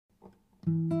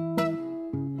The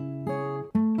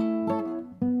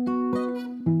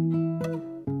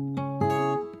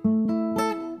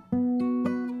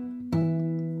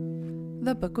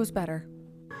book was better.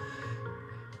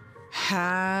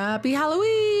 Happy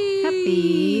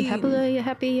Halloween!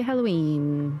 Happy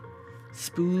Halloween.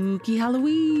 Spooky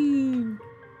Halloween.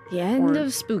 The end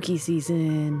of spooky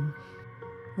season.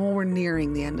 Well, we're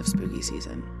nearing the end of spooky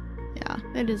season. Yeah,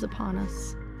 it is upon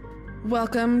us.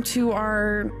 Welcome to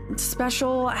our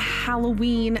special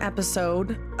Halloween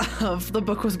episode of the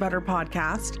Book Was Better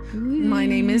podcast. My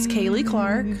name is Kaylee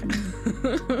Clark.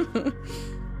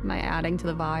 Am I adding to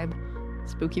the vibe?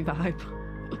 Spooky vibe.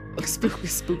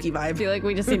 Spooky vibe. I feel like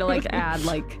we just need to add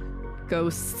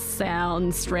ghost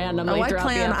sounds randomly throughout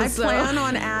the episode.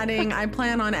 I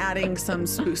plan on adding some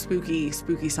spooky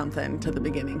something to the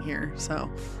beginning here. So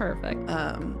perfect.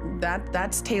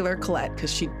 That's Taylor Collette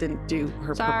because she didn't do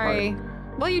her Sorry.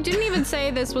 part. Well, you didn't even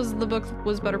say this was the Book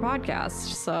Was Better podcast.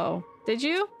 So did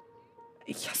you?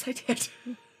 Yes, I did.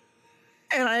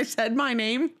 And I said my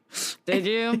name. Did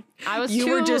you? I was.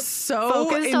 You were just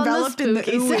so enveloped in the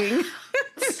oohing.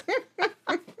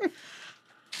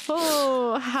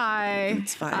 Oh, hi.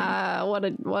 It's fine.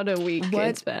 What a week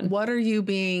it's been. What are you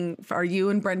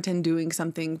and Brenton doing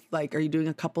something are you doing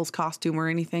a couple's costume or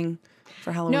anything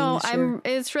for Halloween this year?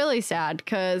 It's really sad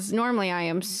because normally I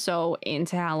am so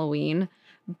into Halloween,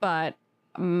 but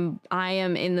I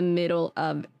am in the middle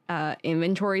of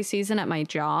inventory season at my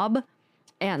job.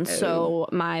 And so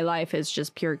my life is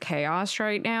just pure chaos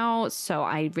right now. So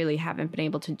I really haven't been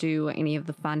able to do any of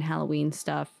the fun Halloween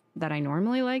stuff that I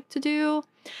normally like to do.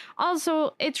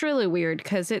 Also, it's really weird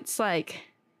because it's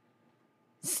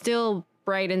still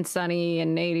bright and sunny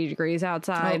and 80 degrees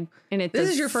outside. And this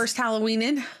is your first Halloween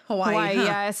in Hawaii, huh?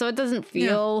 Yeah. So it doesn't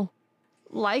feel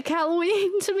like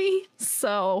Halloween to me.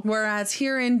 So whereas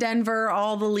here in Denver,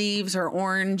 all the leaves are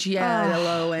orange,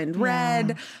 yellow, and red.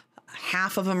 Yeah.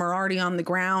 Half of them are already on the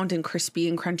ground and crispy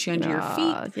and crunchy under your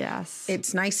feet. Yes.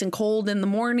 It's nice and cold in the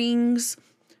mornings,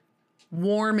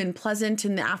 warm and pleasant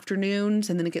in the afternoons,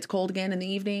 and then it gets cold again in the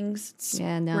evenings.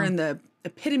 We're in the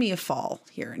epitome of fall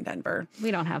here in Denver.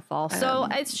 We don't have fall. So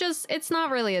it's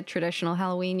not really a traditional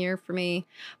Halloween year for me.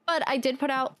 But I did put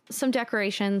out some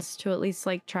decorations to at least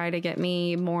try to get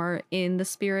me more in the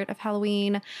spirit of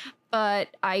Halloween. But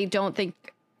I don't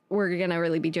think we're going to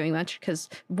really be doing much because,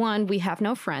 one, we have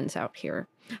no friends out here.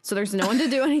 So there's no one to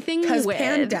do anything with. Because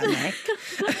pandemic.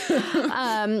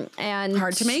 And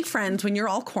hard to make friends when you're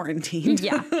all quarantined.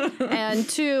 Yeah. And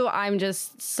two, I'm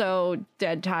just so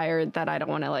dead tired that I don't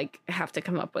want to have to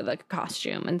come up with a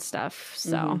costume and stuff.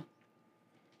 So,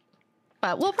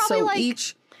 but we'll probably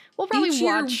we'll probably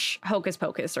watch Hocus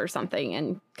Pocus or something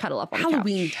and cuddle up on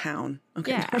Halloween the couch. Town.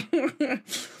 Okay.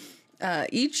 Yeah.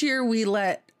 Each year we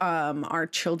let our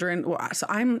children. So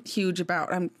I'm huge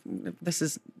about.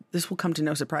 This will come to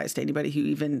no surprise to anybody who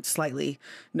even slightly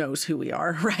knows who we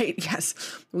are, right?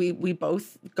 Yes, we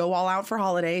both go all out for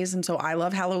holidays, and so I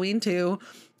love Halloween too.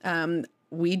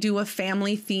 We do a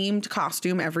family themed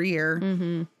costume every year.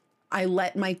 Mm-hmm. I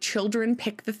let my children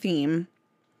pick the theme.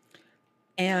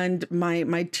 And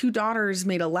my two daughters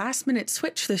made a last minute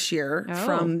switch this year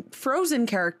from Frozen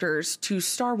characters to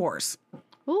Star Wars.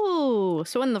 Ooh,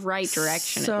 so in the right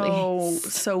direction at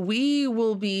least. So we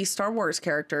will be Star Wars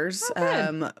characters.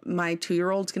 My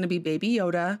 2-year-old's going to be Baby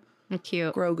Yoda.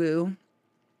 Cute. Grogu.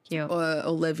 Cute.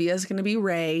 Olivia's going to be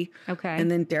Rey. Okay. And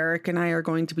then Derek and I are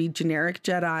going to be generic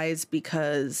Jedis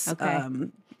because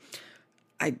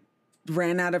I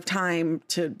ran out of time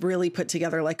to really put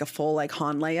together a full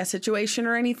Han Leia situation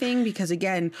or anything because,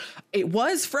 again, it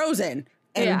was Frozen.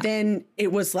 And then it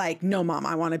was no, Mom,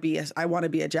 I want to be a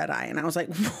Jedi. And I was like,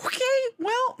 okay,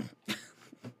 well,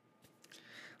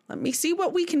 let me see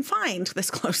what we can find this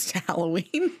close to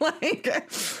Halloween.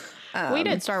 We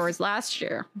did Star Wars last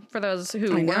year for those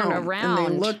who weren't around.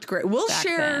 And they looked great. We'll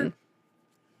share.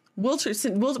 They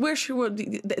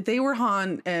were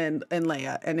Han and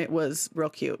Leia, and it was real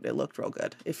cute. It looked real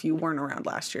good. If you weren't around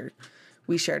last year,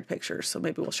 we shared pictures, so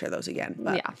maybe we'll share those again.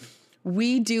 But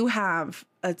we do have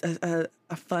a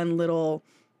fun little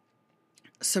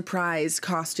surprise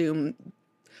costume.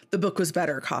 The Book Was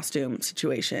Better costume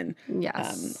situation.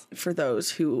 Yes. For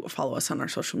those who follow us on our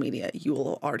social media, you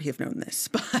will already have known this,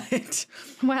 but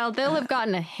they'll have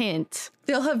gotten a hint.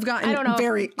 They'll have gotten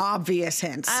very obvious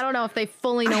hints. I don't know if they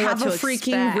fully know what to expect.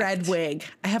 I have a freaking red wig.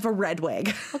 I have a red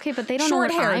wig. Okay, but they don't know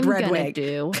what I'm gonna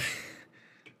do.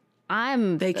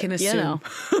 They can assume.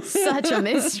 Such a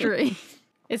mystery.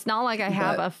 It's not like I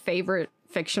have a favorite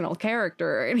fictional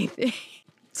character or anything.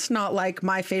 It's not like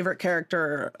my favorite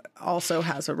character also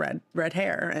has a red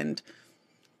hair, and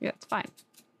yeah, it's fine.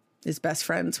 is best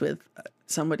friends with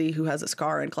somebody who has a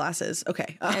scar and glasses.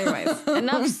 Okay.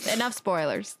 Anyways, enough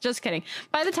spoilers. Just kidding.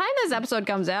 By the time this episode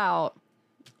comes out,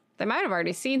 they might have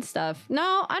already seen stuff.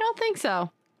 No, I don't think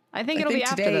so. I think it'll be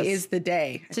after this. Today is the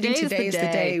day. Today is the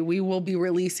day we will be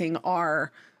releasing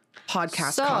our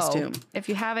podcast costume. If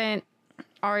you haven't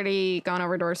already gone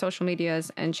over to our social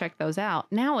medias and checked those out,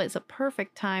 now is a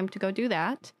perfect time to go do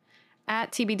that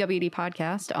at TBWD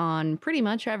Podcast on pretty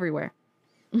much everywhere.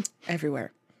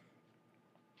 Everywhere.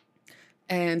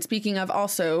 And speaking of,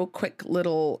 also, quick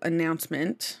little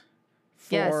announcement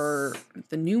for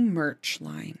the new merch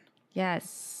line.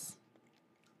 Yes.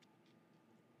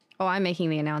 Oh, I'm making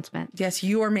the announcement. Yes,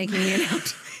 you are making the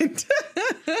announcement.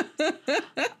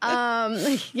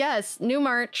 Yes, new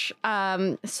merch.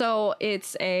 So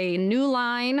it's a new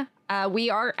line. We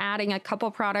are adding a couple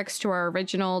products to our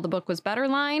original The Book Was Better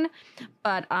line,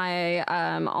 but I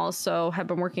also have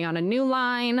been working on a new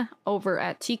line over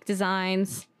at Teak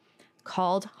Designs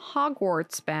called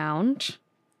Hogwarts Bound.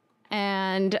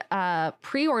 And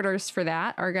pre-orders for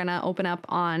that are going to open up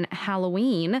on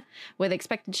Halloween with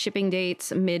expected shipping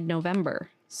dates mid-November.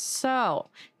 So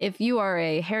if you are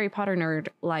a Harry Potter nerd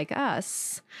like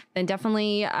us, then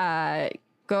definitely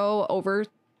go over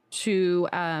to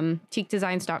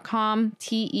teakdesigns.com,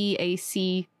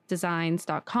 TEAC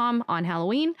designs.com on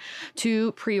Halloween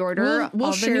to pre-order.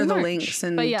 We'll share the links,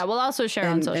 but yeah, we'll also share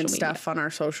on social media stuff on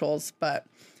our socials. But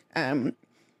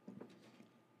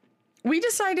we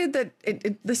decided that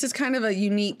this is kind of a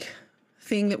unique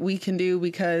thing that we can do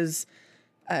because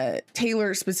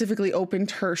Taylor specifically opened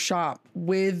her shop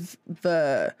with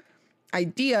the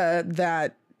idea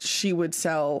that she would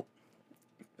sell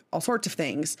all sorts of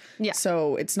things. Yeah.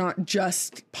 So it's not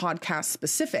just podcast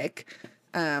specific.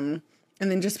 And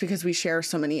then just because we share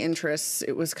so many interests,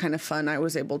 it was kind of fun. I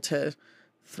was able to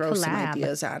throw some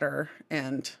ideas at her,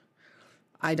 and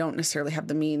I don't necessarily have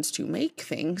the means to make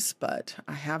things, but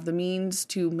I have the means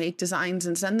to make designs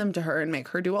and send them to her and make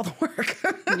her do all the work.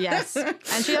 Yes.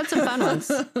 And she had some fun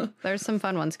ones. There's some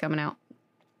fun ones coming out.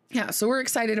 Yeah. So we're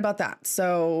excited about that.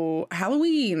 So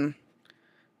Halloween,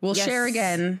 we'll share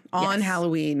again on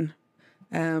Halloween.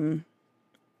 But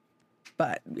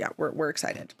yeah, we're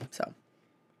excited. So.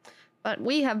 But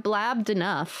we have blabbed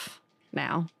enough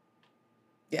now.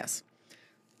 Yes.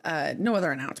 No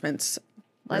other announcements,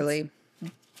 really.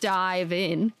 Dive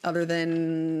in. Other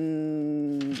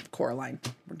than Coraline.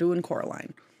 We're doing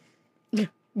Coraline.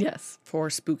 Yes.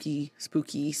 For spooky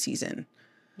season.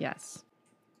 Yes.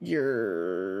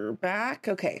 You're back?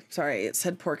 Okay. Sorry, it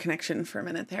said poor connection for a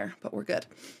minute there, but we're good.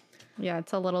 Yeah,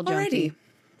 it's a little junky.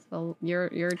 So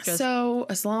you're just... So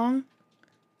as long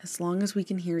as we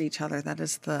can hear each other, that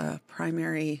is the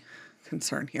primary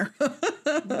concern here.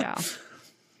 Yeah.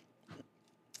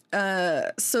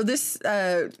 So this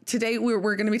today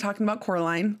we're going to be talking about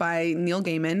Coraline by Neil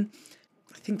Gaiman.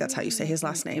 I think that's how you say his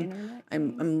last name.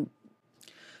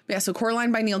 So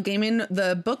Coraline by Neil Gaiman.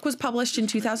 The book was published in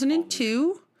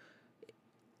 2002,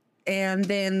 and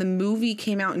then the movie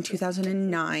came out in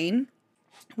 2009.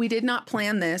 We did not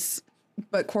plan this,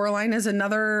 but Coraline is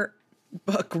another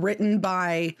book written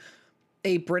by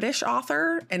a British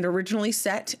author and originally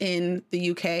set in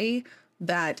the UK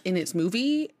that in its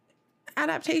movie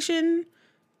adaptation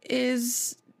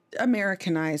is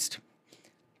Americanized,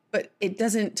 but it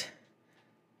doesn't.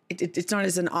 It's not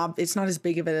as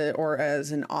big of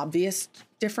an obvious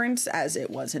difference as it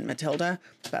was in Matilda,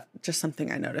 but just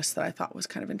something I noticed that I thought was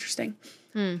kind of interesting.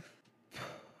 And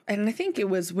I think it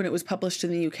was when it was published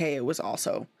in the UK, it was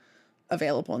also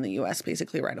available in the US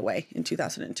basically right away in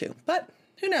 2002. But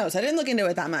who knows? I didn't look into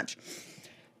it that much.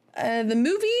 The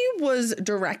movie was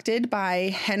directed by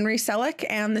Henry Selick,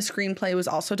 and the screenplay was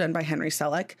also done by Henry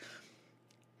Selick.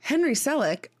 Henry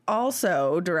Selick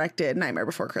also directed Nightmare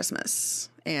Before Christmas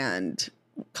and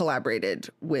collaborated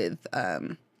with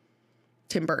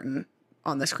Tim Burton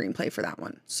on the screenplay for that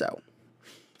one. So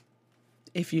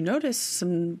if you notice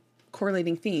some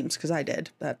correlating themes, because I did,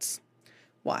 that's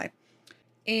why.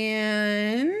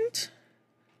 And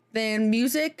then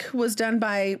music was done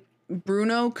by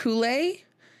Bruno Coulet.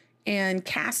 And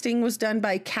casting was done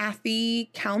by Kathy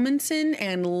Kalmanson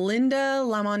and Linda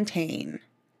LaMontagne.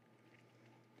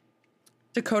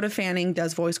 Dakota Fanning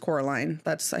does voice Coraline.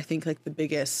 That's, I think, like the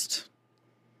biggest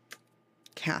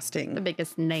casting. The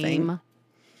biggest name.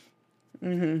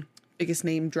 Biggest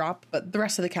name drop. But the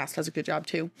rest of the cast does a good job,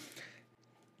 too.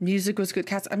 Music was good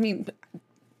cast. I mean,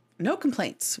 no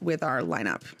complaints with our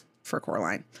lineup for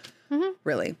Coraline.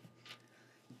 Really.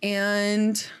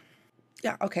 And,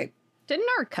 yeah, okay. Didn't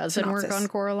our cousin work on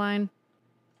Coraline?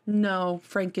 No,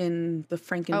 Frankenweenie.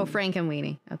 Oh,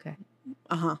 Frankenweenie. Okay.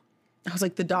 I was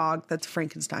like, the dog, that's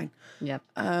Frankenstein. Yep.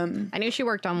 I knew she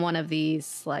worked on one of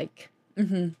these like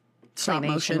Stop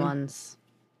motion ones.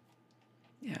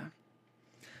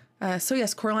 Yeah. So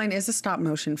yes, Coraline is a stop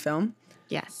motion film.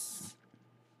 Yes.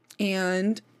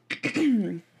 And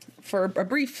for a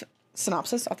brief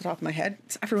synopsis off the top of my head,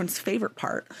 it's everyone's favorite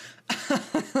part.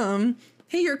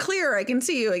 Hey, you're clear. I can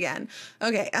see you again.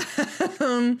 Okay.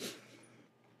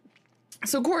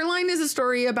 So Coraline is a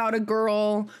story about a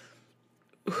girl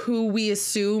who we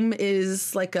assume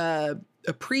is like a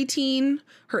preteen.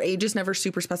 Her age is never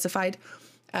super specified.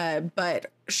 But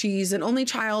she's an only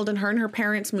child, and her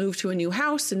parents moved to a new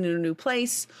house and a new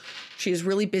place. She has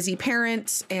really busy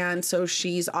parents, and so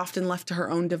she's often left to her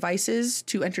own devices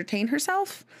to entertain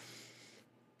herself.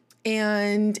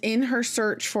 And in her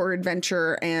search for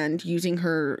adventure and using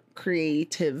her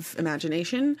creative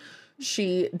imagination,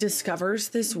 she discovers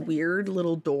this weird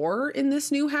little door in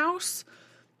this new house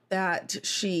that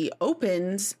she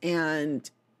opens and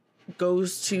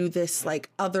goes to this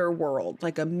like other world,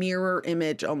 like a mirror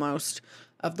image almost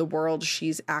of the world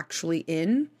she's actually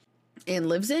in and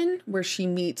lives in, where she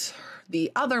meets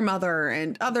the other mother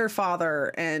and other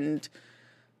father and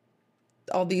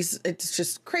all these, it's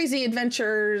just crazy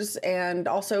adventures and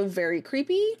also very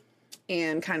creepy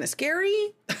and kind of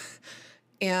scary.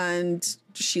 And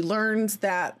she learns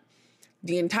that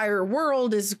the entire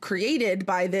world is created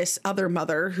by this other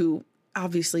mother who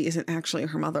obviously isn't actually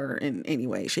her mother in any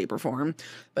way, shape, or form,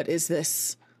 but is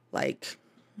this like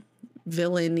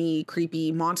villainy,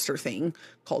 creepy monster thing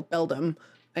called Beldam.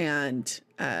 And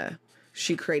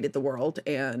she created the world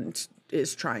and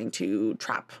is trying to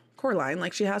trap Coraline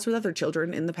like she has with other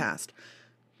children in the past.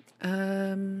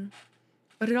 But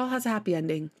it all has a happy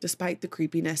ending despite the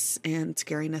creepiness and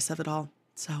scariness of it all.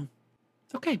 So,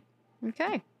 okay.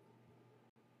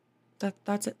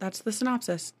 That's it. That's the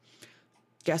synopsis.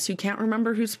 Guess who can't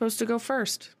remember who's supposed to go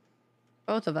first?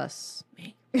 Both of us.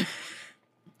 Me.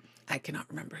 I cannot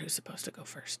remember who's supposed to go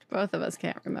first. Both of us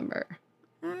can't remember.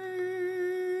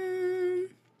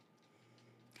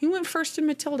 Who went first in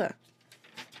Matilda?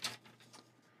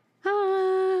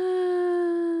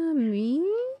 Me?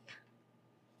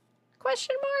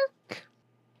 Question mark?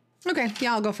 Okay,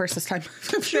 yeah, I'll go first this time.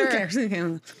 Sure.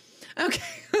 Okay.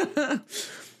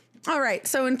 All right,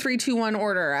 so in 3, 2, 1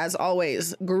 order, as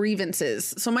always,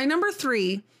 grievances. So my number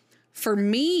 3 for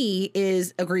me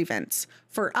is a grievance.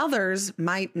 For others,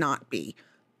 might not be.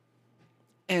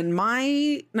 And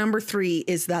my number 3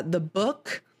 is that the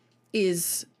book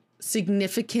is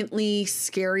significantly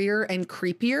scarier and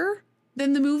creepier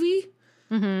than the movie.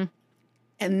 Mm-hmm.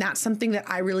 And that's something that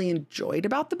I really enjoyed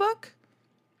about the book.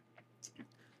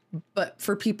 But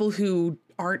for people who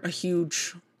aren't a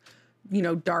huge,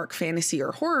 dark fantasy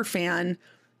or horror fan,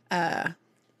 I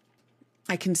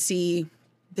can see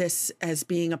this as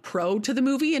being a pro to the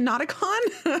movie and not a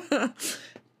con.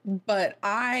 But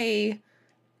I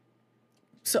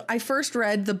first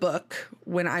read the book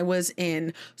when I was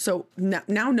so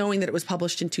now knowing that it was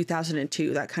published in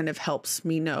 2002, that kind of helps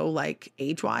me know, like,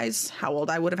 age-wise, how old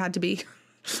I would have had to be.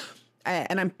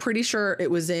 And I'm pretty sure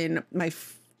it was in my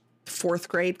 4th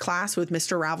grade class with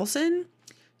Mr. Ravelson.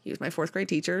 He was my 4th grade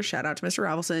teacher. Shout out to Mr.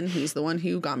 Ravelson. He's the one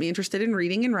who got me interested in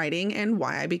reading and writing and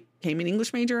why I became an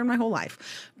English major in my whole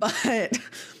life. But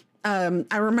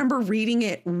I remember reading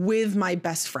it with my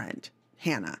best friend,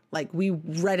 Hannah. Like, we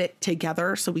read it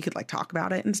together so we could like talk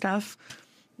about it and stuff.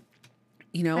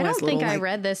 I don't think I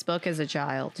read this book as a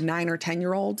child. 9 or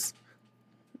 10-year-olds.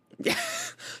 Yeah.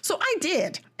 So I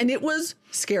did, and it was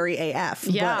scary AF.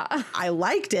 Yeah. But I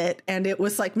liked it, and it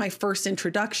was like my first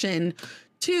introduction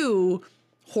to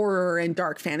horror and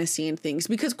dark fantasy and things,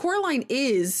 because Coraline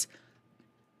is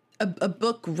a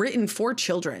book written for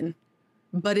children,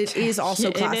 but it is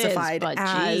also classified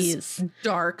as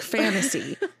dark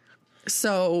fantasy.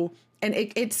 So, and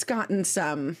it's gotten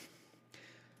some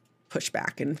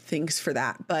pushback and things for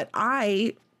that, but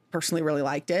I personally really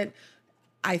liked it.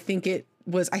 I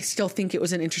still think it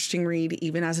was an interesting read,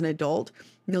 even as an adult.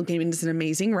 Neil Gaiman is an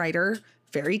amazing writer,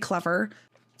 very clever.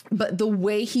 But the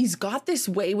way he's got this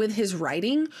way with his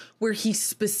writing where he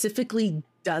specifically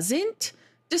doesn't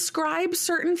describe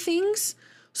certain things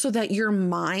so that your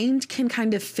mind can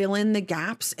kind of fill in the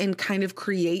gaps and kind of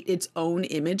create its own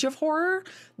image of horror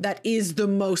that is the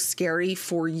most scary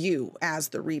for you as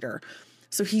the reader.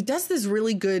 So he does this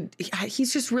really good.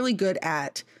 He's just really good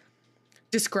at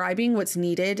describing what's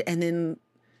needed and then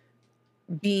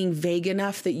being vague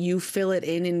enough that you fill it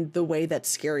in the way that's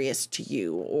scariest to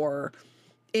you, or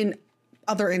in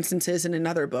other instances and in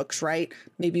other books, right?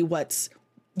 Maybe what's,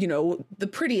 the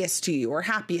prettiest to you or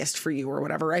happiest for you or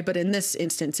whatever, right? But in this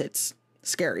instance, it's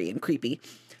scary and creepy.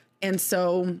 And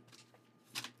so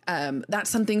That's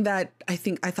something that I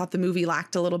thought the movie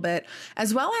lacked a little bit,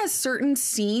 as well as certain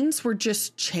scenes were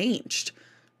just changed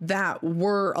that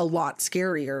were a lot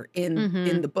scarier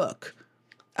in the book.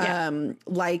 Yeah.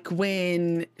 Like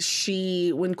when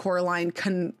Coraline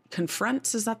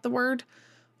confronts, is that the word?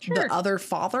 Sure. The other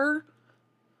father.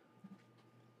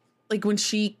 Like when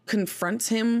she confronts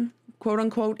him, quote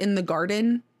unquote, in the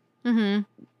garden. Mm-hmm.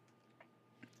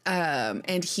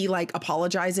 And he like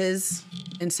apologizes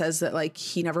and says that like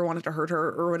he never wanted to hurt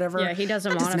her or whatever. Yeah, he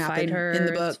doesn't want to fight her in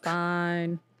the book. It's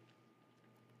fine.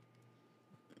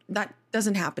 That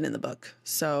doesn't happen in the book.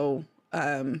 So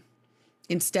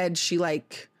instead she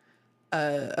like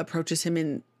approaches him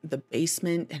in the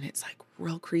basement, and it's like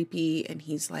real creepy, and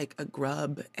he's like a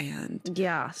grub, and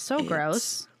yeah, so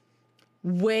gross.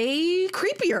 Way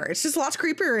creepier. It's just lots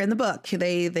creepier in the book.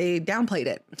 They downplayed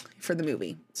it for the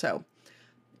movie. So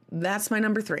that's my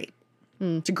number 3.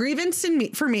 It's a grievance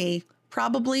for me.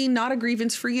 Probably not a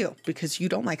grievance for you because you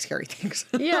don't like scary things.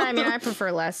 Yeah, I mean, I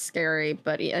prefer less scary,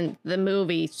 but and the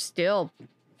movie still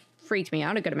freaked me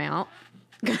out a good amount.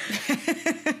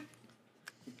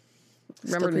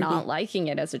 Remember not liking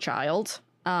it as a child.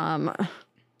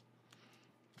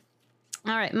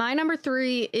 All right, my number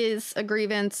 3 is a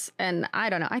grievance, and I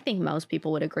don't know. I think most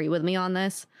people would agree with me on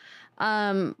this.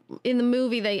 In the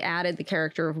movie, they added the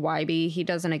character of YB. He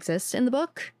doesn't exist in the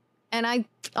book, and I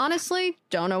honestly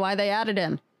don't know why they added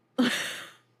him.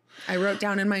 I wrote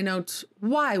down in my notes,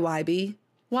 why YB?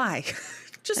 Why?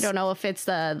 I don't know if it's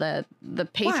the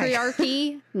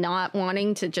patriarchy not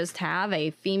wanting to just have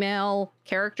a female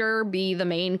character be the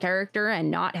main character and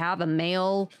not have a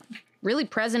male really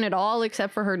present at all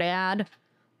except for her dad.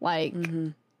 Like,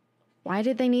 why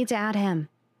did they need to add him?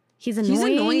 He's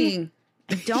annoying.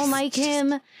 I don't like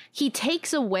him. He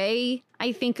takes away,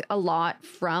 I think, a lot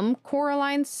from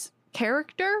Coraline's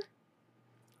character.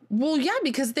 Well, yeah,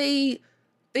 because they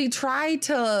try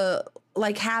to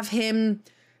like have him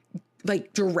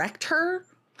like direct her.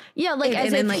 Yeah, like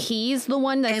as if he's the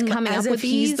one that's coming up with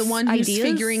these he's the one who's ideas.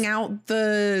 figuring out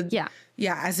the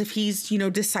as if he's,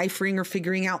 deciphering or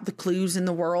figuring out the clues in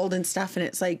the world and stuff. And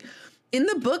it's like in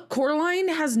the book, Coraline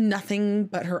has nothing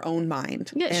but her own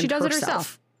mind. Yeah, she does it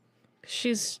herself.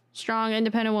 She's strong,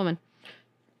 independent woman.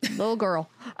 Little girl.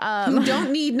 Who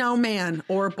don't need no man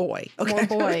or boy. Okay. Or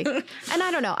boy. And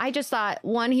I don't know. I just thought,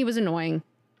 1, he was annoying.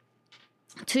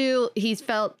 2, he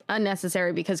felt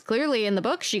unnecessary because clearly in the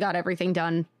book, she got everything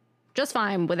done just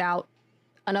fine without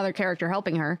another character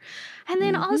helping her. And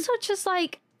then also just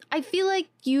like, I feel like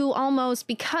you almost,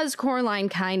 because Coraline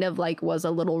kind of like was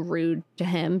a little rude to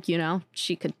him,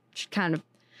 she kind of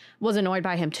was annoyed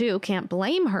by him too. Can't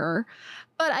blame her.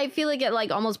 But I feel like it like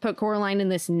almost put Coraline in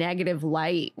this negative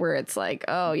light where it's like,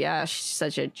 oh yeah, she's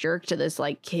such a jerk to this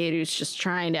like kid who's just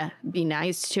trying to be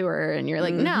nice to her. And you're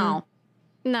like, no,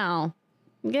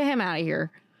 get him out of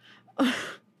here.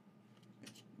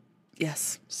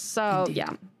 Yes. So indeed.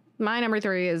 Yeah, my number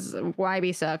 3 is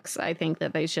YB sucks. I think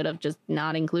that they should have just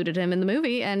not included him in the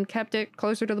movie and kept it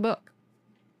closer to the book.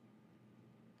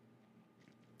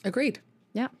 Agreed.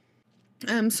 Yeah.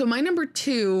 So my number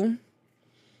 2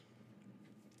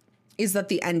 is that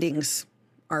the endings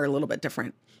are a little bit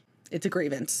different. It's a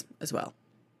grievance as well.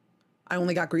 I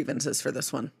only got grievances for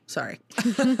this one. Sorry.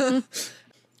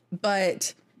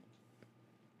 But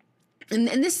and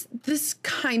this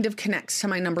kind of connects to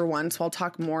my number 1, so I'll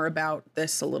talk more about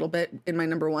this a little bit in my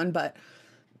number 1, but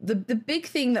the big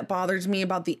thing that bothers me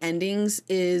about the endings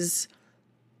is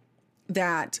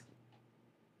that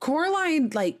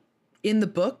Coraline, like in the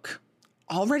book,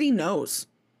 already knows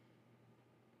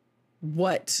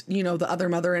what, the other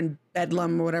mother in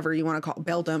Bedlam or whatever you want to call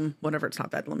Beldam, whatever, it's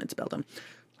not Bedlam, it's Beldam.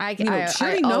 I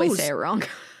always say it wrong.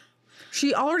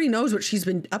 She already knows what she's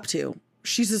been up to.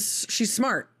 She's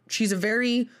smart. She's a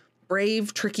very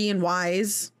brave, tricky, and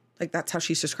wise. Like that's how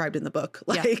she's described in the book.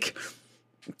 Like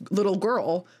little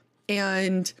girl.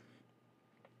 And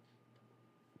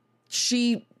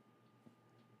she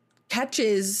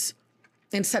catches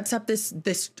and sets up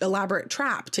this elaborate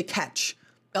trap to catch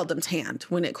Beldam's hand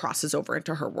when it crosses over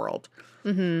into her world.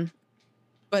 Mm-hmm.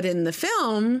 But in the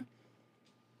film,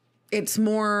 it's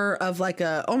more of like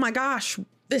oh my gosh,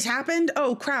 this happened?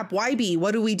 Oh crap, YB,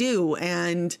 what do we do?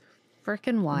 And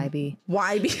frickin' YB.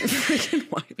 Frickin'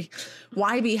 YB.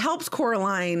 YB helps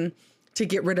Coraline to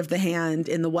get rid of the hand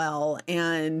in the well.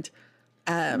 And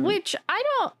which I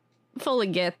don't fully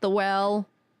get the well.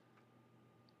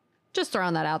 Just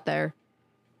throwing that out there.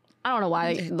 I don't know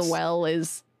why the well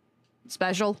is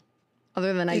special,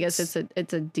 other than I guess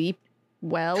it's a deep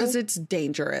well. Because it's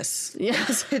dangerous. Yeah.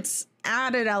 It's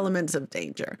added elements of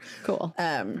danger. Cool.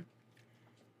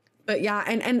 But yeah,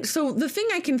 and so the thing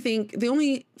I can think, the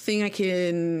only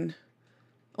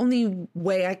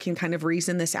way I can kind of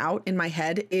reason this out in my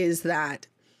head is that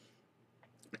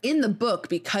in the book,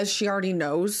 because she already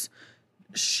knows,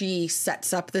 she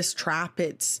sets up this trap.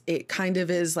 It kind of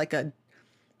is like a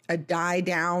die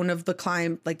down of the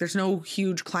climb. Like there's no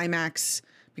huge climax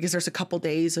because there's a couple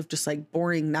days of just like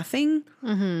boring nothing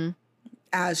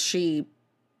as she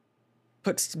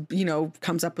puts,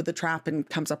 comes up with the trap and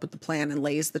comes up with the plan and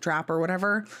lays the trap or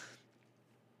whatever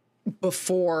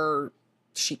before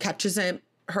she catches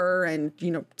her and,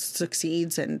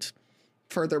 succeeds and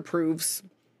further proves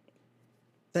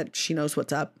that she knows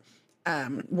what's up.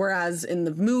 Whereas in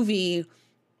the movie,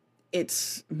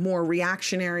 it's more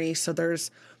reactionary. So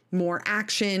there's more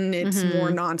action. It's more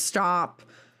nonstop.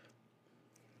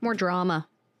 More drama.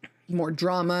 More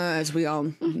drama, as we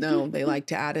all know, they like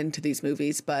to add into these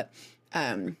movies. But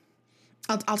I'll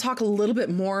talk a little bit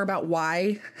more about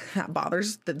why that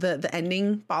bothers the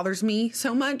ending bothers me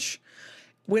so much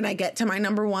when I get to my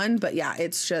number one. But yeah,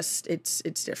 it's just it's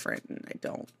different, and I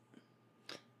don't.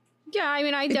 Yeah, I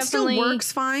mean, it still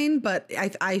works fine, but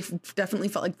I definitely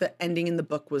felt like the ending in the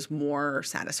book was more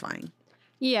satisfying.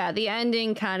 Yeah, the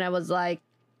ending kind of was like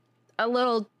a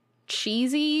little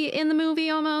cheesy in the movie,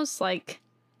 almost like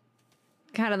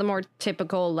kind of the more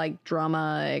typical like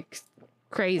drama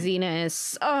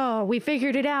craziness. Oh, we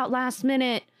figured it out last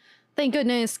minute, thank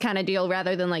goodness kind of deal,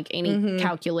 rather than like any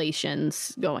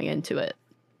calculations going into it.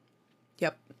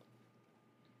 Yep.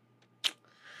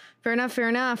 Fair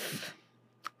enough.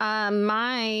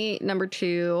 My number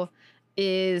two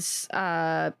is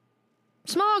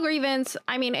small grievance.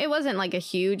 I mean, it wasn't like a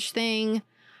huge thing.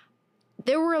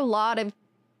 There were a lot of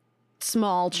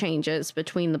small changes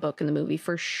between the book and the movie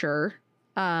for sure.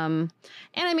 And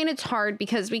I mean, it's hard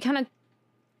because we kind of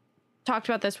talked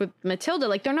about this with Matilda.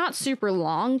 Like, they're not super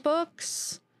long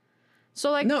books. So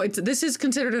like, no, this is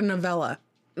considered a novella.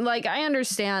 Like, I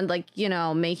understand, like,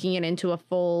 making it into a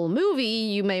full movie,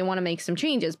 you may want to make some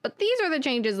changes. But these are the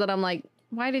changes that I'm like,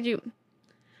 why'd you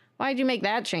make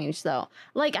that change, though?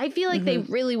 Like, I feel like they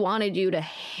really wanted you to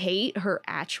hate her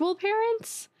actual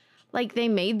parents. Like, they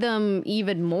made them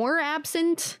even more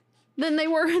absent than they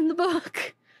were in the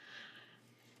book.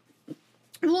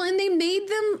 Well, and they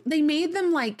made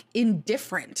them like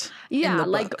indifferent. Yeah, in the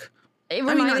like book.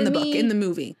 Not in the book, in the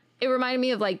movie. It reminded me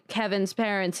of like Kevin's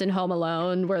parents in Home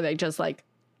Alone, where they just like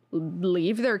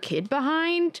leave their kid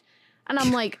behind. And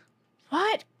I'm like,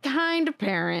 what kind of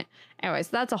parent? Anyways,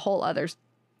 that's a whole other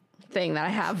thing that I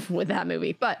have with that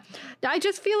movie. But I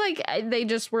just feel like they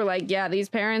just were like, yeah, these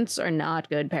parents are not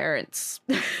good parents.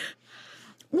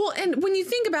 Well, and when you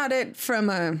think about it from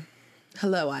a,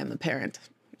 hello, I'm a parent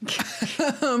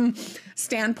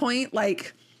standpoint,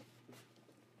 like,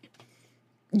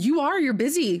 you're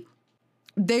busy.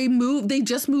 They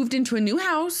just moved into a new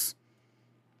house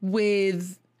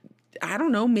with, I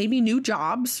don't know, maybe new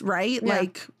jobs, right? Yeah.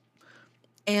 Like,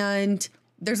 and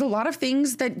there's a lot of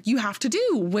things that you have to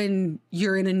do when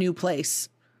you're in a new place.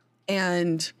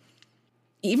 And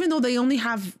even though they only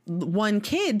have one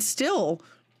kid, still,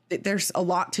 there's a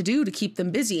lot to do to keep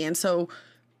them busy. And so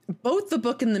both the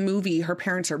book and the movie, her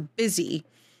parents are busy.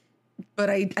 But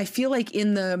I feel like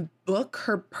in the book,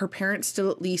 her parents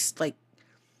still at least, like,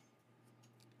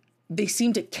 they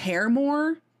seem to care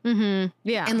more.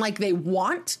 Yeah. And like they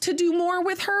want to do more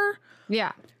with her.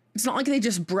 Yeah. It's not like they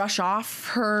just brush off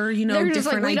her, They're just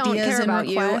different like, we ideas don't care and about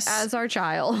requests. you as our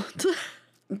child.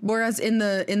 Whereas in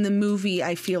the movie,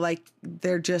 I feel like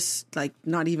they're just like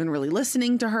not even really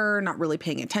listening to her, not really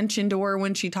paying attention to her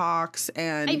when she talks.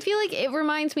 And I feel like it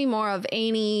reminds me more of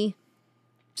any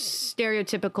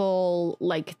stereotypical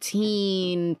like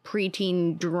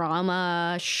preteen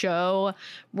drama show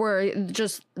where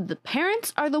just the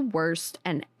parents are the worst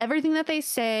and everything that they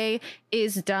say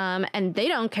is dumb and they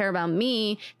don't care about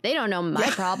me. They don't know my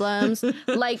problems.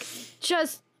 Like,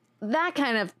 just that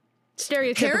kind of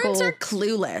stereotypical. Parents are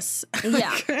clueless.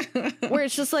 Yeah. Where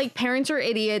it's just like parents are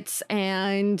idiots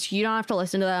and you don't have to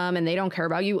listen to them and they don't care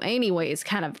about you anyways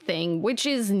kind of thing, which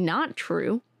is not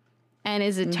true. And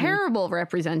is a terrible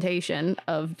representation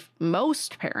of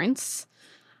most parents.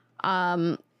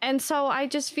 And so I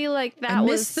just feel like I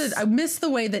miss the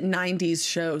way that 90s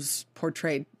shows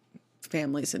portrayed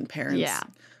families and parents. Yeah.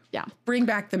 Yeah. Bring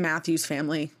back the Matthews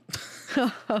Family.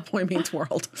 Boy Meets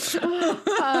World. So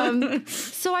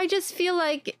I just feel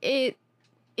like they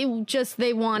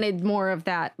wanted more of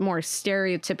that more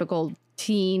stereotypical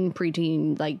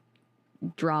preteen, like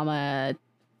drama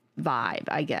vibe,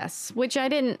 I guess, which I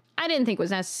didn't think was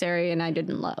necessary and I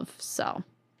didn't love. So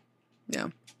yeah.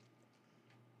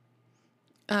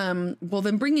 Well,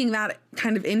 then bringing that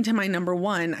kind of into my number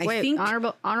one, I think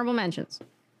honorable mentions.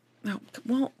 Oh,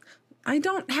 well, I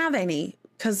don't have any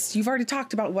because you've already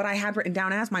talked about what I had written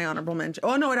down as my honorable mention.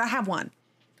 Oh no, I have one.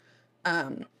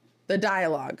 The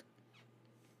dialogue.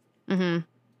 Mm-hmm.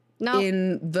 No.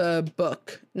 In the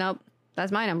book. Nope.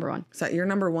 That's my number one. Is that your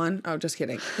number one? Oh, just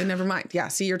kidding. Then never mind. Yeah.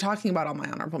 See, you're talking about all my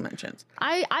honorable mentions.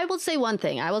 I will say one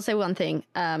thing. As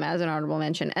an honorable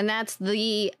mention, and that's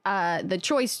the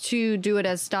choice to do it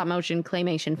as stop motion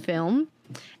claymation film,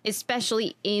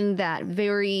 especially in that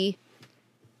very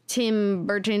Tim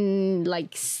Burton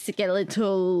like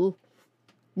skeletal,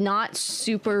 not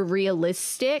super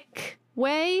realistic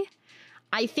way.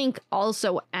 I think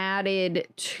also added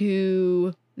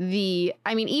to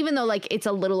even though like it's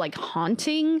a little like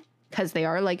haunting because they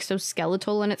are like so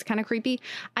skeletal and it's kind of creepy,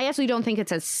 I actually don't think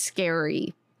it's as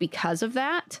scary because of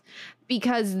that,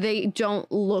 because they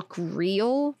don't look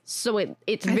real. So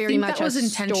it's very much that was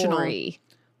intentional story.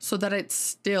 So that it's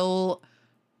still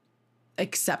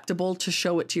acceptable to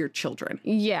show it to your children.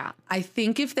 Yeah. I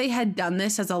think if they had done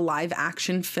this as a live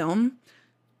action film,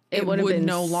 it would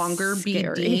no longer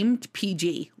scary. Be deemed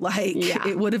PG. Like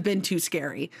it would have been too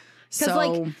scary. Because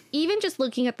like even just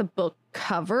looking at the book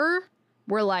cover,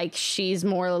 where like she's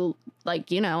more like,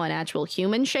 an actual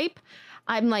human shape.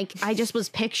 I'm like, I just was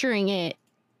picturing it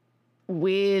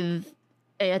with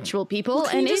actual people. Well,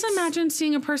 can you just imagine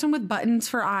seeing a person with buttons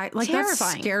for eyes? Like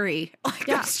terrifying. That's scary. Like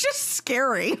that's just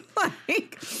scary.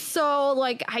 Like so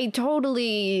like I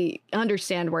totally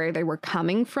understand where they were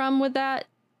coming from with that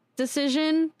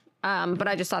decision. But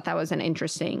I just thought that was an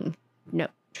interesting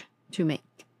note to make.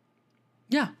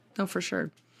 Yeah. No, for sure.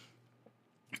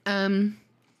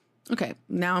 Okay,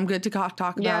 now I'm good to talk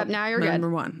about now you're good. Number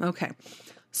one. Okay.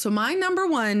 So my number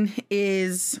one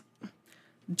is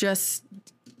just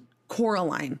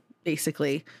Coraline,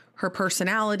 basically. Her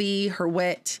personality, her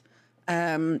wit,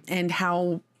 and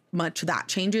how much that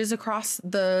changes across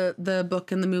the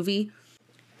book and the movie.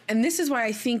 And this is why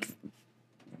I think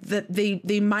that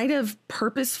they might have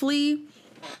purposefully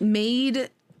made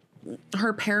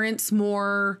her parents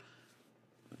more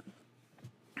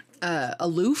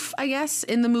aloof, I guess,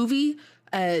 in the movie,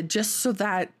 just so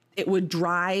that it would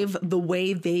drive the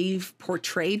way they've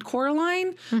portrayed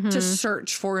Coraline to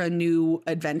search for a new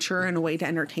adventure and a way to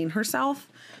entertain herself.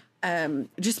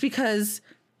 Just because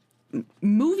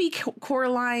movie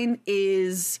Coraline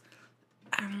is,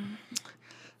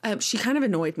 she kind of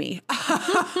annoyed me.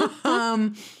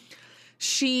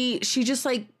 She just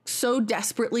like so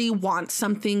desperately wants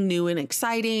something new and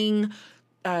exciting.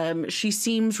 She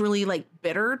seems really like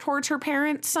bitter towards her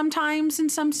parents sometimes in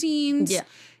some scenes. Yeah.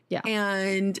 Yeah.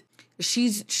 And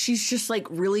she's just like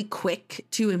really quick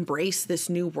to embrace this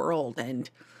new world and,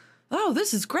 oh,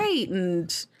 this is great.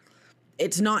 And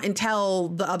it's not until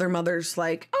the other mother's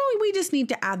like, oh, we just need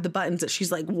to add the buttons that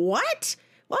she's like, what?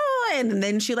 Well, and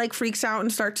then she like freaks out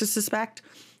and starts to suspect.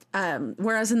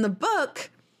 Whereas in the book,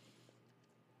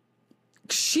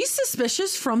 she's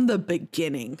suspicious from the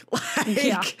beginning.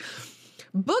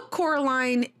 Book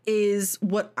Coraline is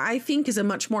what I think is a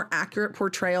much more accurate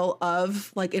portrayal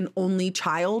of like an only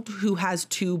child who has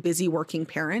two busy working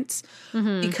parents,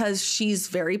 because she's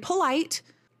very polite.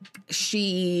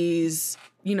 She's,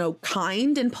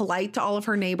 kind and polite to all of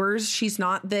her neighbors. She's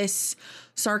not this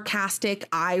sarcastic,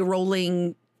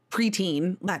 eye-rolling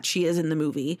preteen that she is in the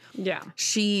movie. Yeah.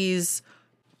 She's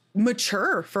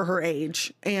mature for her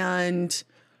age, and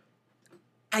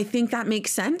I think that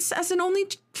makes sense as an only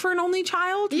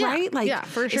child, right? Like, yeah,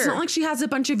 for sure. It's not like she has a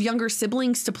bunch of younger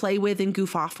siblings to play with and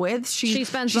goof off with. She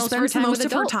spends most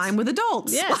of her time with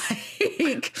adults.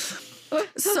 Yes.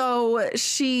 So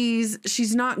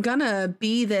she's not gonna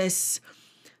be this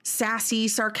sassy,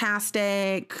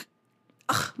 sarcastic,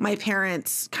 my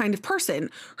parents kind of person.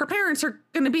 Her parents are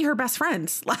going to be her best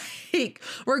friends. Like,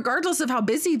 regardless of how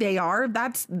busy they are,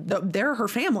 they're her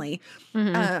family.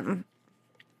 And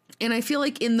I feel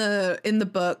like in the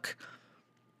book,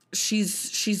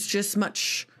 she's just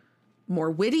much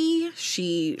more witty.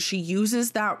 She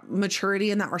uses that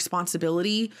maturity and that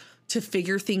responsibility to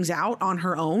figure things out on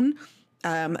her own.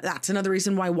 That's another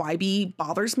reason why YB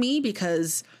bothers me,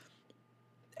 because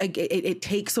it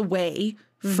takes away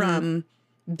from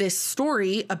this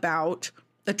story about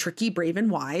a tricky, brave, and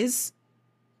wise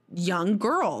young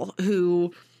girl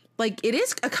who, like, it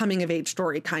is a coming of age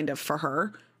story kind of for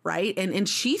her, right? And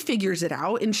she figures it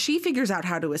out, and she figures out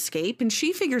how to escape, and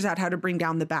she figures out how to bring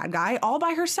down the bad guy all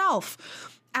by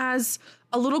herself as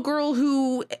a little girl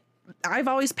who I've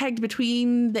always pegged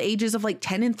between the ages of like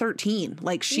 10 and 13.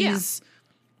 Like she's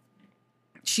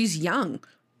young.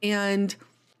 And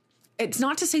it's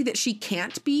not to say that she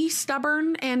can't be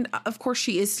stubborn. And of course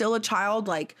she is still a child,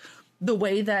 like the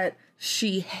way that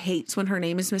she hates when her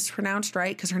name is mispronounced,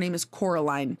 right? Because her name is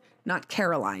Coraline, not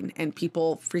Caroline. And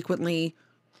people frequently.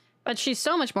 But she's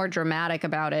so much more dramatic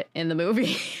about it in the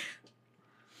movie.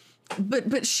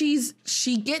 But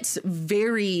she gets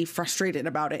very frustrated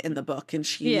about it in the book. And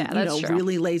she,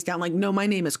 really lays down like, no, my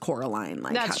name is Coraline.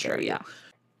 Like, that's true, yeah.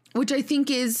 Which I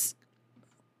think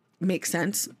makes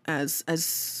sense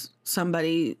as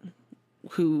somebody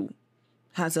who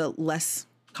has a less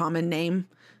common name,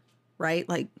 right?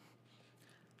 Like,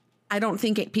 I don't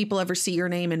think people ever see your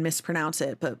name and mispronounce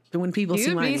it, but when people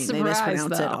see my name, they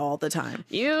mispronounce it all the time.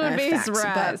 You'd be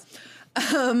surprised.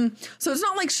 So it's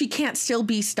not like she can't still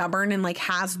be stubborn and like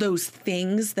has those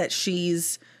things that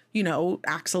she's,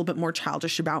 acts a little bit more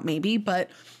childish about maybe, but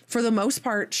for the most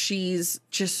part, she's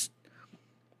just,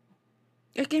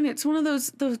 again, it's one of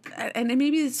those, and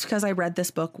maybe it's because I read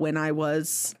this book when I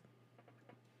was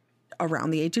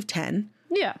around the age of 10.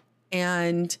 Yeah.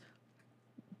 And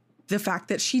the fact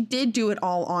that she did do it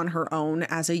all on her own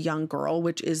as a young girl,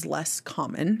 which is less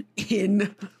common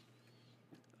in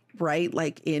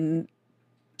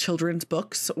children's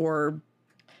books or.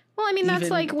 Well, I mean, that's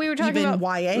like we were talking about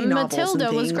YA novels.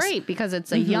 Matilda was great because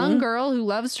it's a young girl who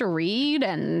loves to read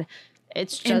and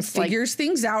it's just and figures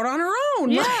things out on her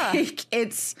own. Yeah. Like,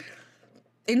 it's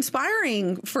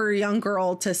inspiring for a young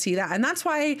girl to see that. And that's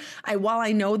why while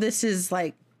I know this is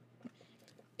like,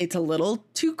 it's a little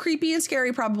too creepy and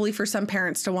scary probably for some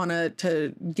parents to want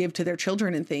to give to their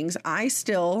children and things, I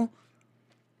still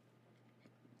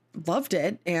loved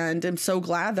it. And I'm so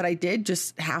glad that I did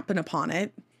just happen upon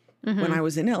it when I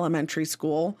was in elementary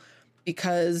school,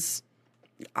 because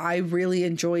I really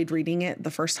enjoyed reading it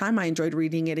the first time. I enjoyed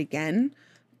reading it again.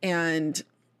 And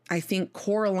I think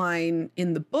Coraline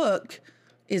in the book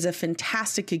is a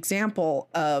fantastic example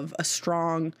of a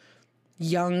strong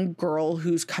young girl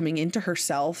who's coming into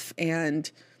herself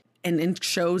and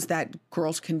shows that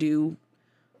girls can do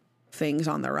things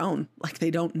on their own. Like,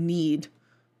 they don't need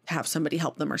to have somebody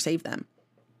help them or save them.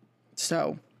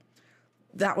 So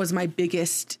that was my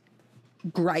biggest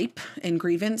gripe and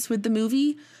grievance with the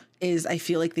movie, is I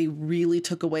feel like they really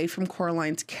took away from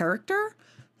Coraline's character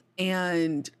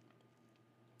and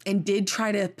did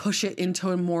try to push it into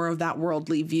a more of that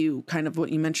worldly view, kind of what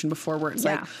you mentioned before, where it's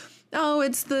like, oh,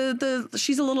 it's the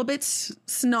she's a little bit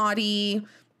snotty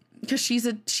because she's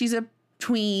a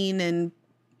tween, and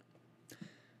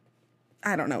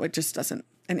I don't know, it just doesn't.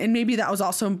 And maybe that was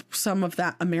also some of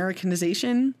that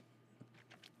Americanization,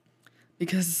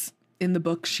 because in the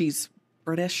book she's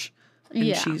British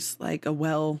and she's like a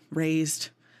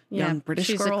well-raised young British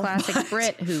girl. She's a classic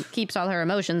Brit who keeps all her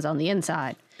emotions on the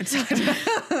inside.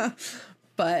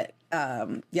 But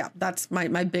that's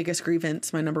my biggest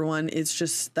grievance. My number one is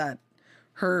just that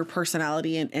her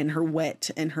personality and her wit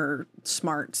and her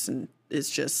smarts and is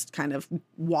just kind of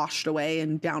washed away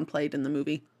and downplayed in the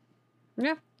movie.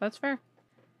 Yeah, that's fair.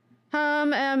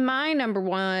 And my number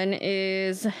one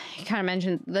is, you kind of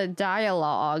mentioned the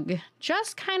dialogue,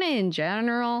 just kind of in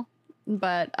general,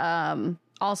 but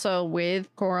also with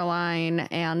Coraline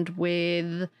and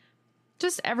with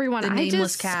just everyone. The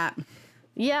nameless cat.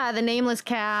 Yeah, the nameless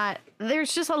cat.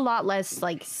 There's just a lot less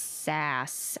like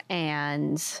sass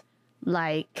and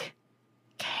like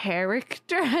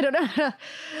character. I don't know.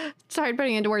 It's hard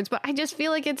putting into words, but I just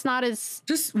feel like it's not as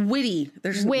just witty.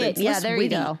 There's wit. Yeah, there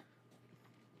witty. You go.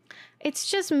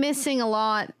 It's just missing a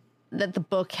lot that the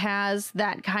book has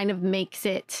that kind of makes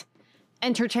it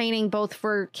entertaining both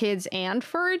for kids and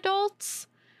for adults.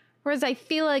 Whereas I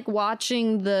feel like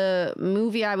watching the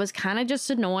movie, I was kind of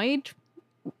just annoyed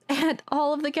at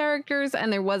all of the characters,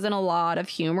 and there wasn't a lot of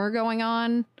humor going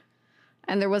on,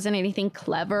 and there wasn't anything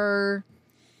clever.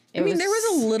 There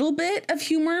was a little bit of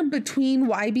humor between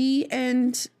Wybie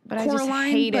and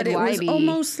Coraline, but it was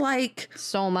almost like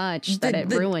so much that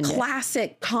it ruined the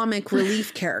classic comic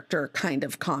relief character kind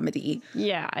of comedy.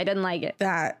 Yeah, I didn't like it.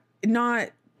 That not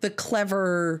the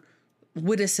clever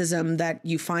witticism that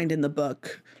you find in the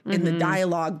book, in the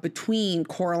dialogue between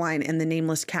Coraline and the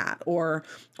nameless cat, or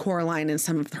Coraline and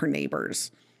some of her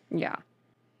neighbors. Yeah.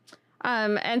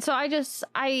 And so I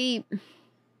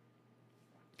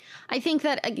think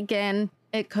that, again,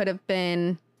 it could have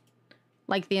been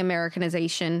like the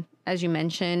Americanization, as you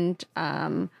mentioned,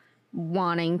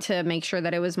 wanting to make sure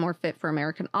that it was more fit for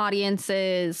American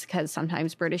audiences, because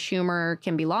sometimes British humor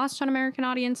can be lost on American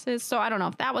audiences. So I don't know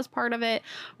if that was part of it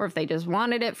or if they just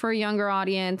wanted it for a younger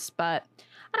audience. But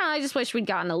I don't know. I just wish we'd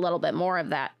gotten a little bit more of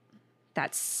that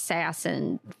sass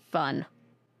and fun.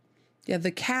 Yeah,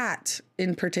 the cat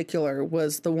in particular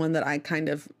was the one that I kind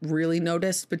of really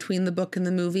noticed between the book and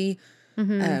the movie.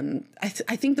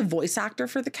 I think the voice actor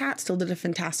for the cat still did a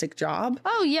fantastic job.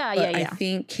 Oh, yeah, but yeah. I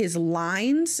think his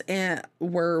lines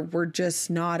were just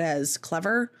not as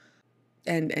clever.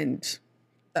 And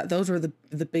those were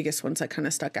the biggest ones that kind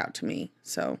of stuck out to me.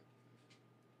 So,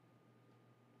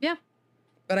 yeah.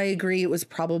 But I agree, it was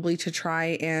probably to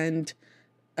try and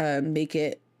make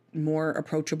it more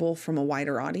approachable from a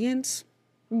wider audience.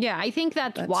 Yeah, I think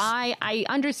that's why. I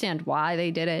understand why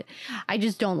they did it. I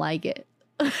just don't like it.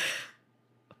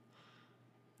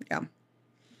 Yeah.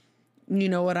 You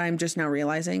know what I'm just now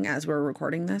realizing as we're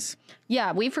recording this?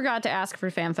 Yeah, we forgot to ask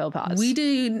for fan faux pas. We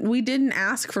didn't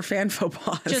ask for fan faux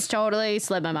pas. Just totally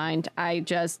slipped my mind. I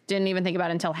just didn't even think about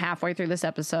it until halfway through this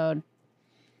episode.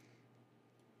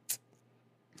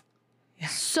 Yeah.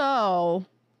 So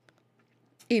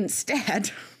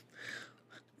instead,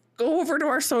 go over to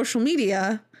our social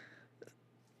media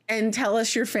and tell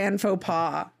us your fan faux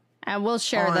pas. And we'll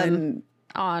share them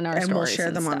on our stories. And we'll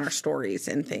share them on our stories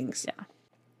and things. Yeah.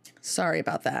 Sorry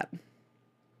about that.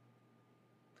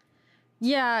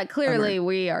 Yeah, clearly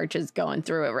we are just going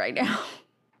through it right now.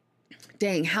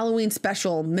 Dang, Halloween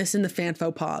special, missing the fan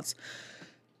faux pas.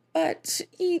 But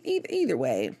either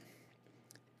way,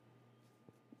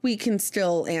 we can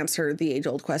still answer the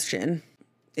age-old question.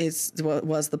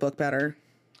 Was the book better?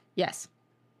 Yes.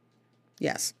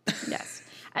 Yes. Yes.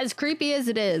 As creepy as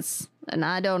it is, and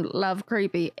I don't love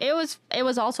creepy, it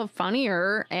was also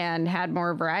funnier and had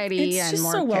more variety and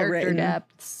more character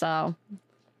depth. So,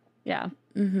 yeah.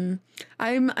 Mm-hmm.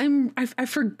 I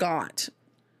forgot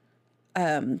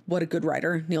what a good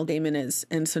writer Neil Gaiman is,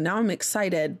 and so now I'm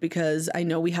excited because I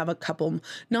know we have a couple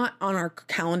not on our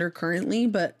calendar currently,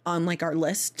 but on like our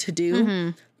list to do.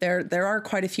 Mm-hmm. There are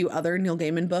quite a few other Neil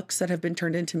Gaiman books that have been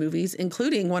turned into movies,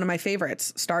 including one of my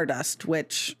favorites, Stardust,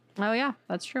 which oh yeah,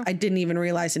 that's true. I didn't even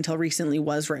realize until recently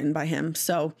was written by him.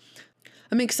 So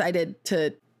I'm excited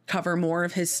to cover more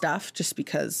of his stuff just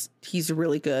because he's a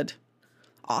really good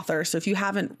author. So if you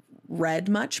haven't read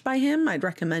much by him, I'd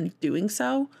recommend doing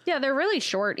so. Yeah, they're really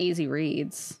short, easy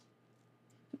reads.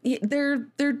 They're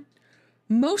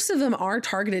most of them are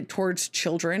targeted towards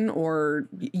children or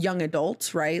young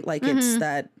adults, right? Like it's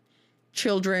that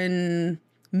children,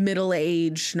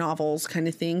 middle-age novels kind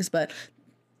of things. But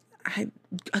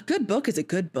a good book is a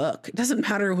good book. It doesn't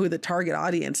matter who the target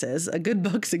audience is. A good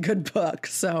book's a good book.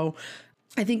 So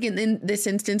I think in this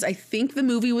instance, I think the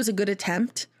movie was a good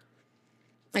attempt.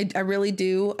 I really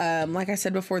do. Like I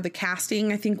said before, the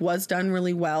casting, I think, was done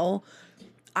really well.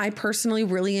 I personally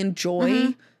really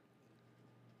enjoy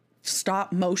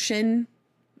stop motion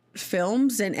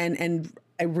films and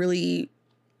I really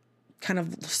kind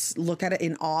of look at it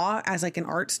in awe as like an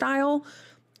art style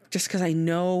just because I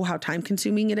know how time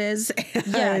consuming it is.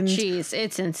 Yeah, geez,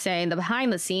 it's insane. The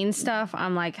behind the scenes stuff,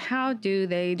 I'm like, how do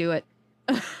they do it?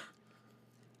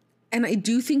 And I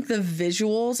do think the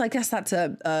visuals, I guess that's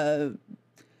a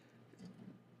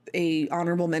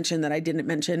honorable mention that I didn't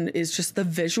mention, is just the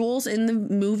visuals in the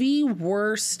movie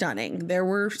were stunning. There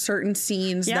were certain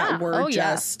scenes that were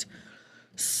just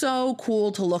so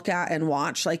cool to look at and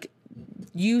watch, like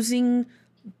using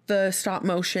the stop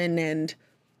motion and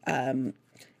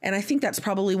I think that's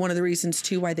probably one of the reasons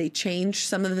too why they changed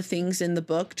some of the things in the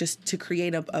book just to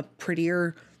create a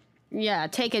prettier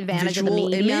take advantage of the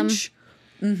medium image.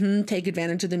 Take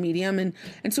advantage of the medium and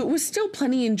so it was still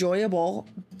plenty enjoyable.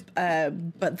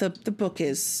 But the book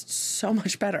is so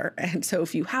much better. And so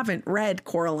if you haven't read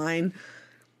Coraline,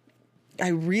 I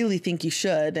really think you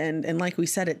should. And like we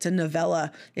said, it's a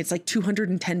novella. It's like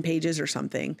 210 pages or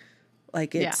something.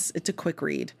 Like it's a quick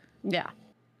read. Yeah.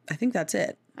 I think that's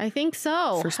it. I think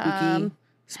so. For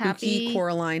spooky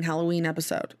Coraline Halloween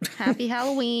episode. Happy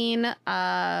Halloween.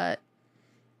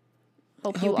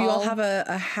 Hope you all have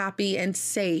a happy and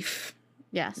safe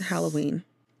Halloween.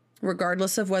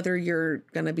 Regardless of whether you're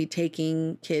going to be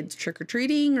taking kids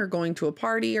trick-or-treating or going to a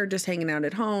party or just hanging out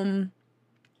at home,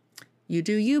 you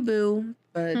do you, boo,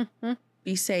 but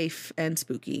be safe and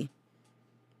spooky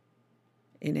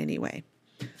in any way.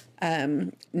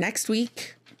 Next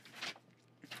week,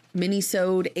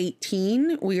 Minisode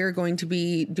 18, we are going to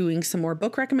be doing some more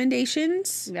book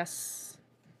recommendations. Yes.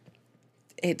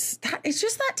 It's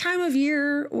just that time of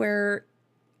year where,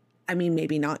 I mean,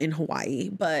 maybe not in Hawaii,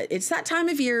 but it's that time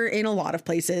of year in a lot of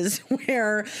places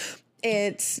where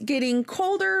it's getting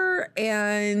colder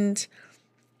and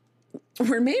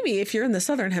where maybe if you're in the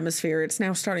Southern Hemisphere, it's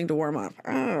now starting to warm up.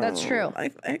 Oh, that's true.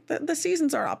 The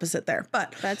seasons are opposite there,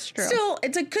 but that's true. Still,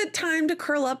 it's a good time to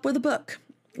curl up with a book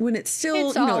when it's still,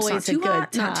 it's not too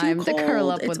hot, not too cold. To curl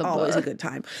up with a book. It's always a good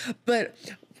time. But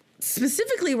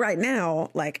specifically right now,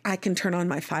 like I can turn on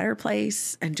my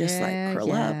fireplace and just like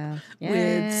curl up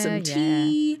with some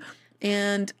tea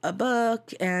and a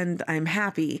book, and I'm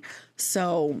happy.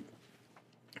 So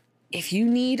if you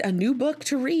need a new book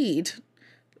to read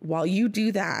while you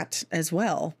do that as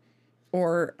well,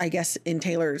 or I guess in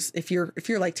Taylor's, if you're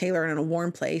like Taylor in a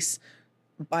warm place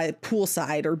by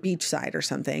poolside or beachside or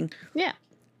something. Yeah.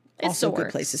 Also good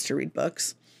places to read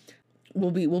books.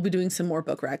 We'll be doing some more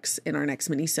book recs in our next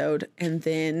mini-sode, and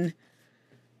then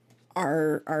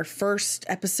our first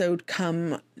episode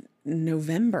come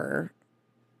November.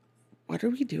 What are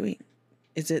we doing?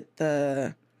 Is it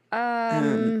the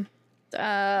is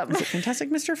it Fantastic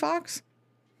Mr. Fox?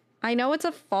 I know it's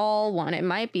a fall one. It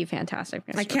might be Fantastic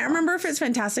Mr. I can't remember if it's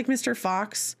Fantastic Mr.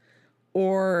 Fox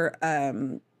or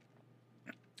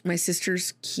My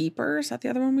Sister's Keeper. Is that the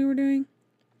other one we were doing?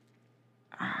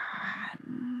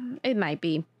 It might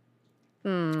be.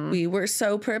 We were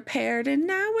so prepared and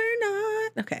now we're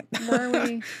not.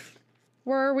 Okay.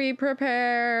 Were we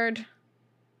prepared?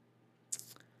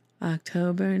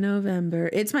 October, November.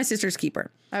 It's My Sister's Keeper.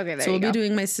 Okay, there so you go. we'll be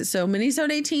doing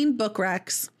Minisode 18 book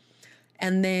recs.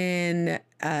 And then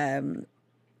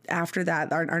after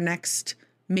that, our next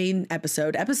main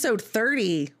episode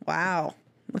 30. Wow.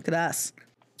 Look at us.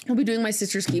 We'll be doing My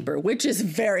Sister's Keeper, which is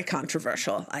very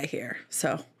controversial, I hear.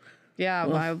 So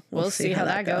yeah, we'll see how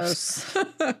that goes.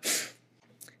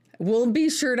 We'll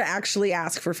be sure to actually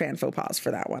ask for fan faux pas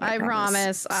for that one. I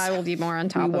promise I will be more on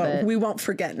top of it. We won't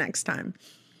forget next time.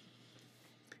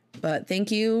 But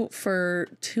thank you for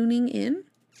tuning in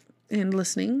and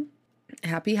listening.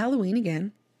 Happy Halloween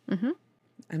again. Mm-hmm.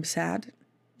 I'm sad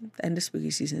at the end of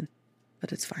spooky season,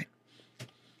 but it's fine.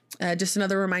 Just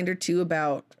another reminder, too,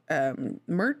 about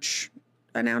merch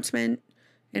announcement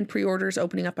and pre-orders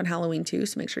opening up on Halloween, too.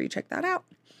 So make sure you check that out.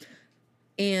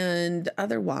 And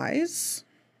otherwise,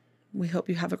 we hope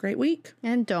you have a great week.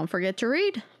 And don't forget to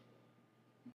read.